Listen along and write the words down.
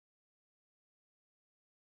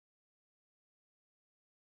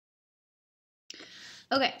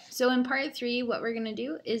Okay, so in part 3, what we're going to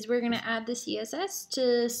do is we're going to add the CSS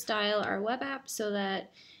to style our web app so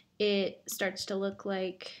that it starts to look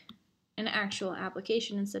like an actual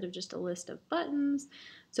application instead of just a list of buttons.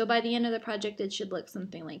 So by the end of the project, it should look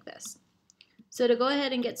something like this. So to go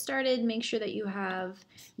ahead and get started, make sure that you have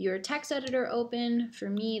your text editor open. For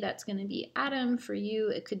me, that's going to be Atom. For you,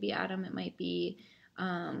 it could be Atom. It might be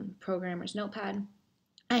Programmer's Notepad.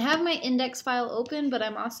 I have my index file open, but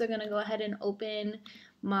I'm also going to go ahead and open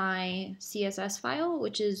my CSS file,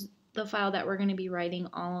 which is the file that we're going to be writing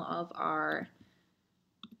all of our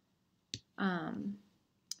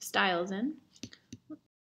styles in.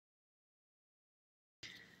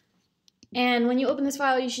 And when you open this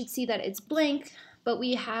file, you should see that it's blank, but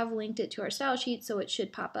we have linked it to our style sheet, so it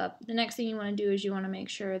should pop up. The next thing you want to do is you want to make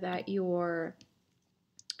sure that your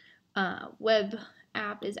web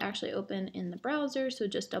app is actually open in the browser, so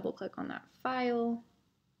just double click on that file.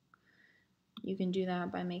 You can do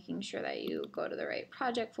that by making sure that you go to the right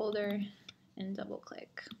project folder and double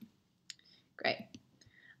click. Great.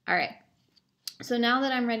 All right. So now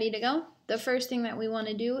that I'm ready to go, the first thing that we want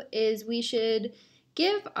to do is we should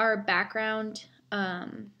give our background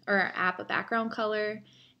or our app a background color,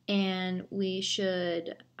 and we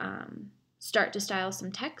should start to style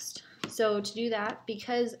some text. So to do that,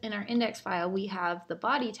 because in our index file we have the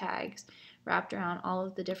body tags wrapped around all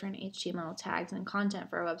of the different HTML tags and content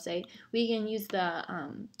for our website, we can use the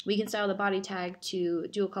we can style the body tag to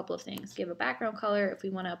do a couple of things. Give a background color. If we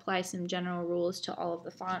want to apply some general rules to all of the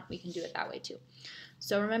font, we can do it that way too.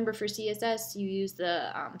 So remember, for CSS you use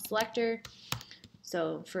the selector.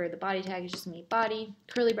 So for the body tag, it's just going to be body,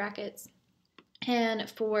 curly brackets. And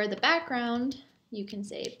for the background, you can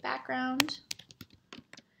say background.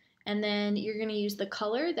 And then you're going to use the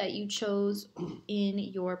color that you chose in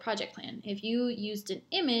your project plan. If you used an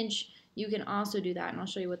image, you can also do that, and I'll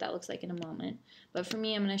show you what that looks like in a moment. But for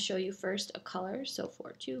me, I'm going to show you first a color. So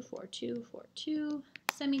 424242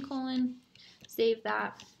 semicolon. Save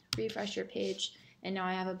that, refresh your page, and now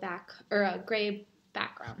I have a gray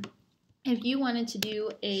background. If you wanted to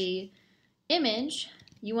do a image,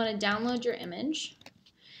 you want to download your image.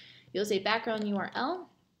 You'll say background URL,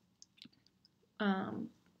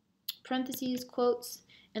 parentheses, quotes,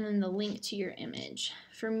 and then the link to your image.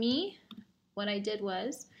 For me, what I did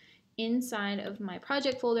was, inside of my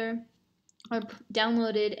project folder, I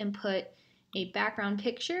downloaded and put a background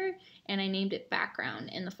picture, and I named it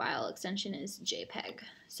background, and the file extension is JPEG.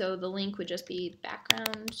 So the link would just be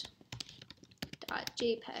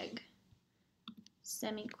background.jpg.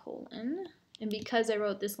 semicolon, and because I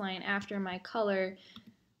wrote this line after my color,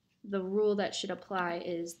 the rule that should apply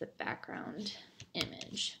is the background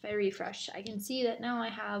image. If I refresh, I can see that now I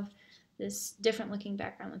have this different looking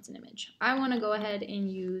background that's an image. I want to go ahead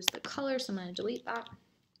and use the color, so I'm going to delete that.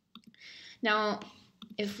 Now,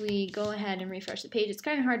 if we go ahead and refresh the page, it's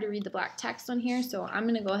kind of hard to read the black text on here, so I'm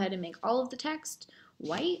going to go ahead and make all of the text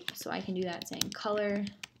white, so I can do that saying color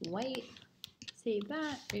white, save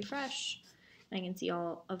that, refresh. I can see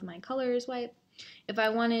all of my colors white. If I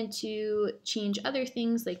wanted to change other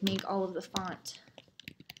things, like make all of the font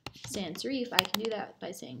sans serif, I can do that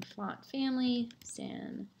by saying font family,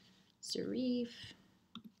 sans serif.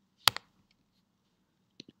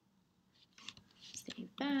 Save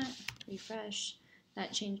that, refresh.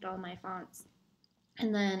 That changed all my fonts.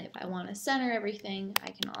 And then if I want to center everything,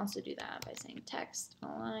 I can also do that by saying text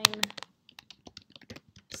align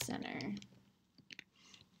center.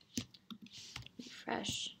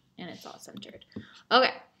 Refresh, and it's all centered.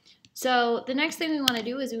 Okay, so the next thing we want to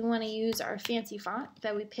do is we want to use our fancy font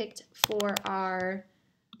that we picked for our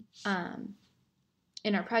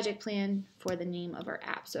in our project plan for the name of our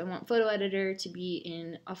app. So I want Photo Editor to be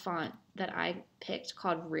in a font that I picked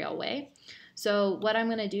called Railway. So what I'm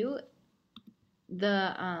going to do,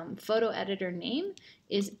 the Photo Editor name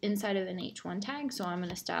is inside of an H1 tag, so I'm going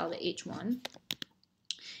to style the H1,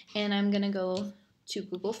 and I'm going to go to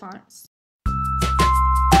Google Fonts.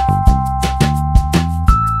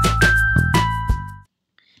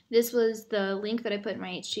 This was the link that I put in my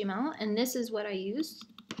HTML, and this is what I used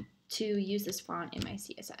to use this font in my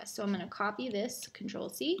CSS. So I'm going to copy this,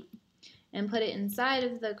 Control-C, and put it inside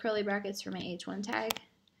of the curly brackets for my H1 tag.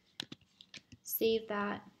 Save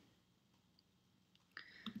that.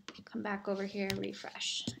 Come back over here,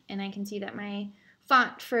 refresh, and I can see that my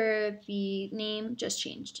font for the name just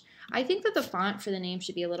changed. I think that the font for the name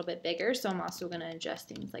should be a little bit bigger, so I'm also going to adjust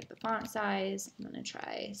things like the font size. I'm going to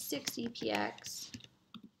try 60 px.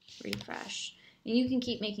 Refresh, and you can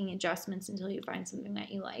keep making adjustments until you find something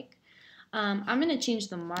that you like. I'm going to change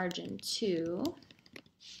the margin to,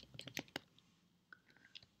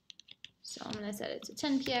 so I'm going to set it to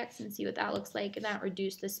 10px and see what that looks like, and that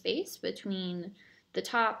reduced the space between the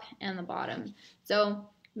top and the bottom. So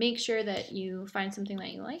make sure that you find something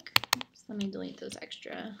that you like. Oops, let me delete those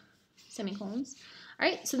extra semicolons. All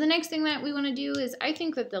right, so the next thing that we want to do is, I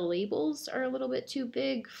think that the labels are a little bit too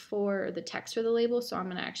big for the text for the label, so I'm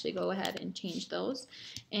going to actually go ahead and change those.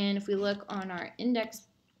 And if we look on our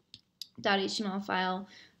index.html file,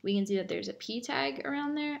 we can see that there's a p tag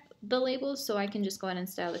around there, the labels, so I can just go ahead and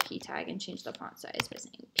style the p tag and change the font size by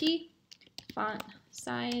saying p font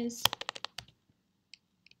size,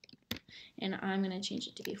 and I'm going to change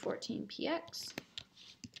it to be 14px.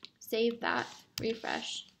 Save that,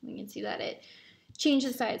 refresh. We can see that it changed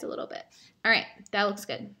the size a little bit. All right, that looks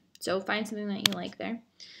good. So find something that you like there.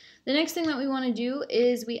 The next thing that we want to do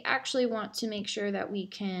is we actually want to make sure that we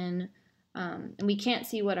can, and we can't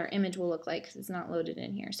see what our image will look like because it's not loaded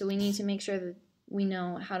in here. So we need to make sure that we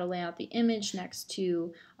know how to lay out the image next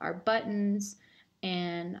to our buttons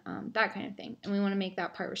and that kind of thing. And we want to make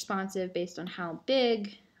that part responsive based on how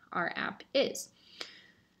big our app is.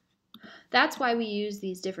 That's why we use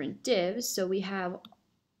these different divs. So we have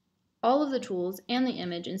all of the tools and the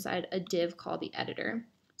image inside a div called the editor.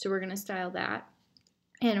 So we're going to style that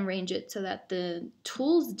and arrange it so that the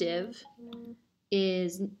tools div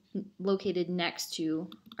is located next to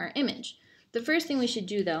our image. The first thing we should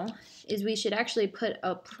do though is we should actually put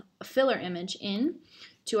a filler image in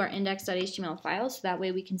to our index.html file so that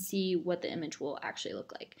way we can see what the image will actually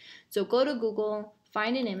look like. So go to Google,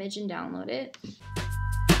 find an image and download it.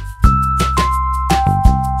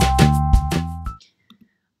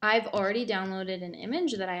 I've already downloaded an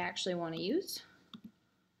image that I actually want to use,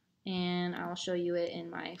 and I'll show you it in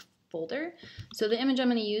my folder. So the image I'm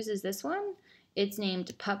going to use is this one. It's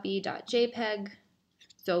named puppy.jpg.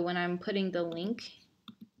 So when I'm putting the link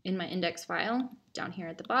in my index file, down here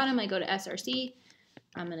at the bottom, I go to src.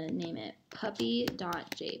 I'm going to name it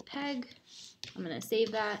puppy.jpg. I'm going to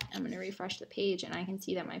save that. I'm going to refresh the page, and I can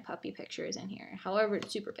see that my puppy picture is in here. However,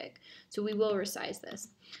 it's super big, so we will resize this.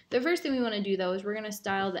 The first thing we want to do, though, is we're going to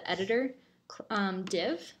style the editor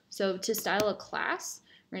div. So to style a class,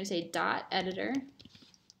 we're going to say .editor,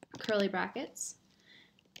 curly brackets.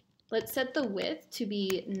 Let's set the width to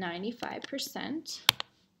be 95%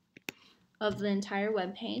 of the entire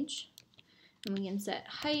web page, and we can set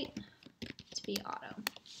height to be auto.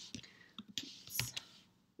 Let's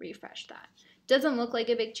refresh that. Doesn't look like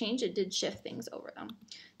a big change. It did shift things over them.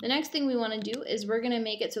 The next thing we want to do is we're going to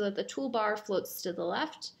make it so that the toolbar floats to the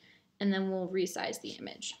left, and then we'll resize the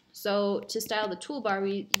image. So to style the toolbar,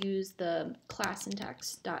 we use the class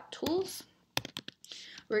syntax.tools.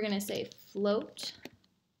 We're going to say float.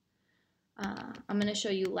 I'm going to show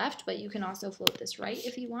you left, but you can also float this right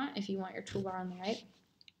if you want your toolbar on the right.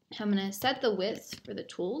 I'm going to set the width for the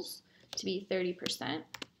tools to be 30%.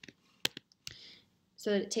 So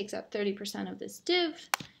that it takes up 30% of this div,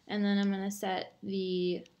 and then I'm going to set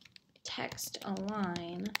the text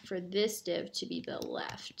align for this div to be the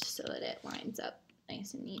left so that it lines up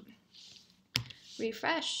nice and neat.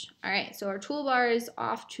 Refresh. All right, so our toolbar is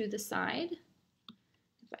off to the side.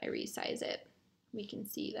 If I resize it, we can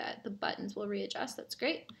see that the buttons will readjust. That's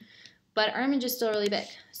great. But our image is still really big.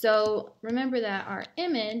 So remember that our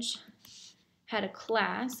image had a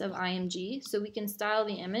class of img, so we can style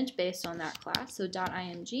the image based on that class, so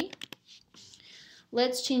 .img.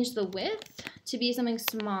 Let's change the width to be something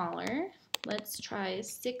smaller. Let's try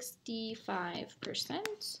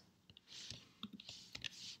 65%.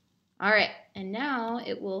 All right, and now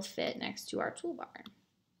it will fit next to our toolbar.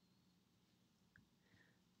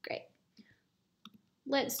 Great.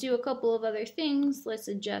 Let's do a couple of other things. Let's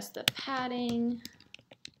adjust the padding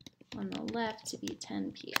on the left to be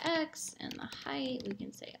 10px, and the height, we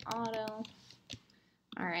can say auto.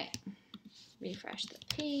 All right, refresh the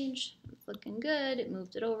page. It's looking good. It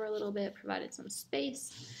moved it over a little bit, provided some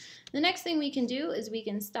space. The next thing we can do is we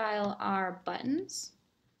can style our buttons.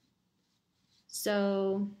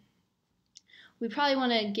 So we probably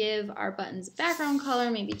want to give our buttons a background color,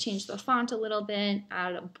 maybe change the font a little bit,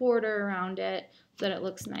 add a border around it so that it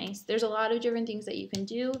looks nice. There's a lot of different things that you can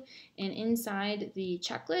do, and inside the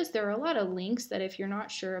checklist there are a lot of links that if you're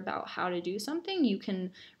not sure about how to do something, you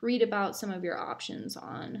can read about some of your options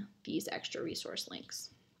on these extra resource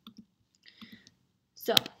links.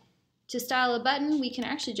 So to style a button, we can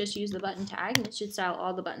actually just use the button tag, and it should style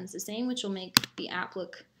all the buttons the same, which will make the app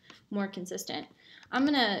look more consistent. I'm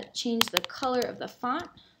going to change the color of the font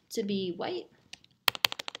to be white.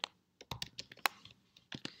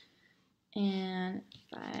 And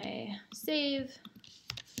if I save,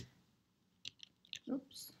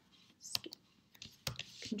 oops,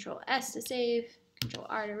 Control S to save, Control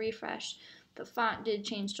R to refresh, The font did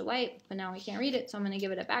change to white, but now we can't read it, so I'm going to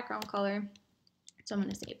give it a background color. So I'm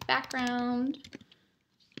going to say background,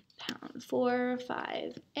 pound 4,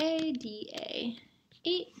 5, A, D, A,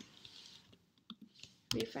 8.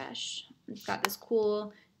 Refresh. It's got this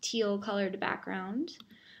cool teal colored background.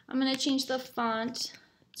 I'm going to change the font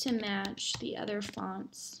to match the other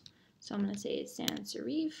fonts. So I'm going to say sans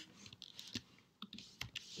serif.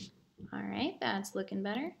 All right, that's looking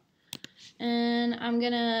better. And I'm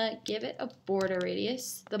going to give it a border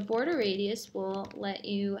radius. The border radius will let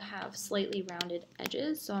you have slightly rounded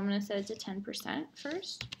edges. So I'm going to set it to 10%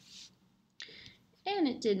 first. And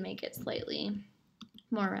it did make it slightly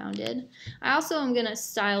more rounded. I also am going to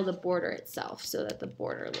style the border itself so that the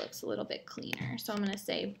border looks a little bit cleaner. So I'm going to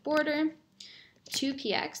say border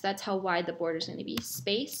 2px, that's how wide the border is going to be,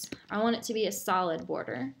 space. I want it to be a solid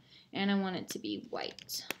border, and I want it to be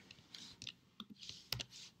white.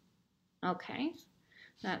 Okay,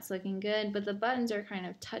 that's looking good, but the buttons are kind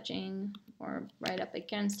of touching or right up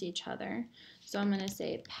against each other. So I'm going to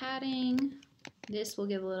say padding. This will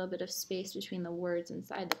give a little bit of space between the words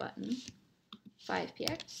inside the button.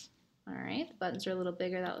 5px. All right, the buttons are a little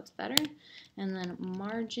bigger, that looks better. And then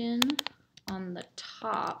margin on the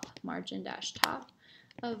top, margin dash top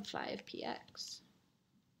of 5px,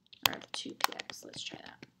 or 2px, let's try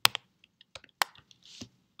that.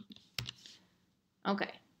 Okay,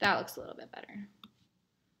 that looks a little bit better.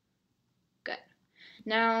 Good.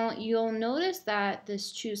 Now you'll notice that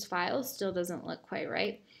this choose file still doesn't look quite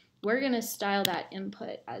right. We're going to style that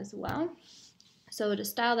input as well. So to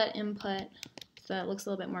style that input so that it looks a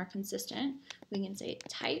little bit more consistent, we can say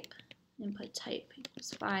type, input type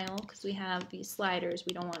equals file, because we have these sliders,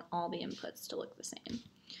 we don't want all the inputs to look the same.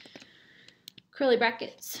 Curly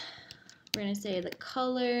brackets, we're going to say the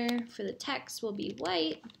color for the text will be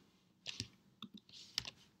white.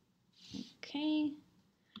 Okay,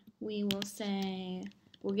 we will say,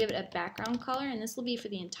 we'll give it a background color, and this will be for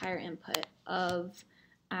the entire input of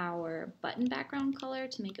our button background color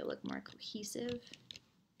to make it look more cohesive.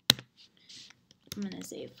 I'm going to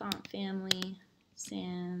say font family,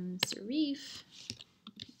 sans serif.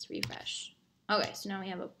 Let's refresh. Okay, so now we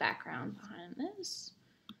have a background behind this.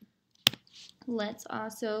 Let's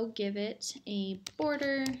also give it a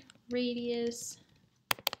border radius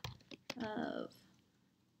of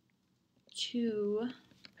 2%.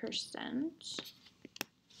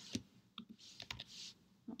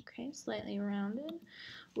 Okay, slightly rounded.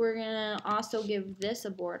 We're going to also give this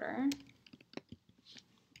a border.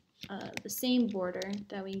 The same border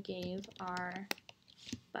that we gave our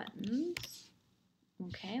buttons.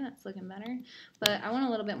 Okay, that's looking better. But I want a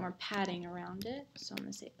little bit more padding around it, so I'm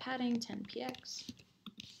going to say padding 10px.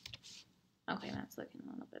 Okay, that's looking a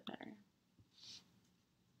little bit better.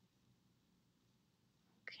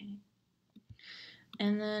 Okay.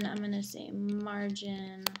 And then I'm going to say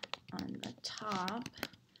margin on the top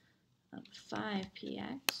of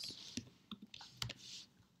 5px.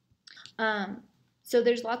 So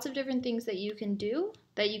there's lots of different things that you can do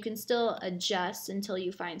that you can still adjust until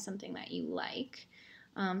you find something that you like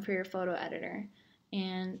for your photo editor.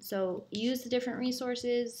 And so use the different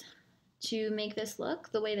resources to make this look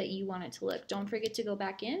the way that you want it to look. Don't forget to go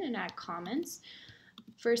back in and add comments.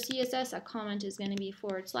 For CSS, a comment is going to be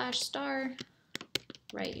 /*,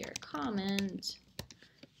 write your comment,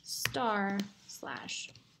 //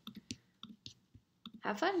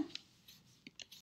 have fun.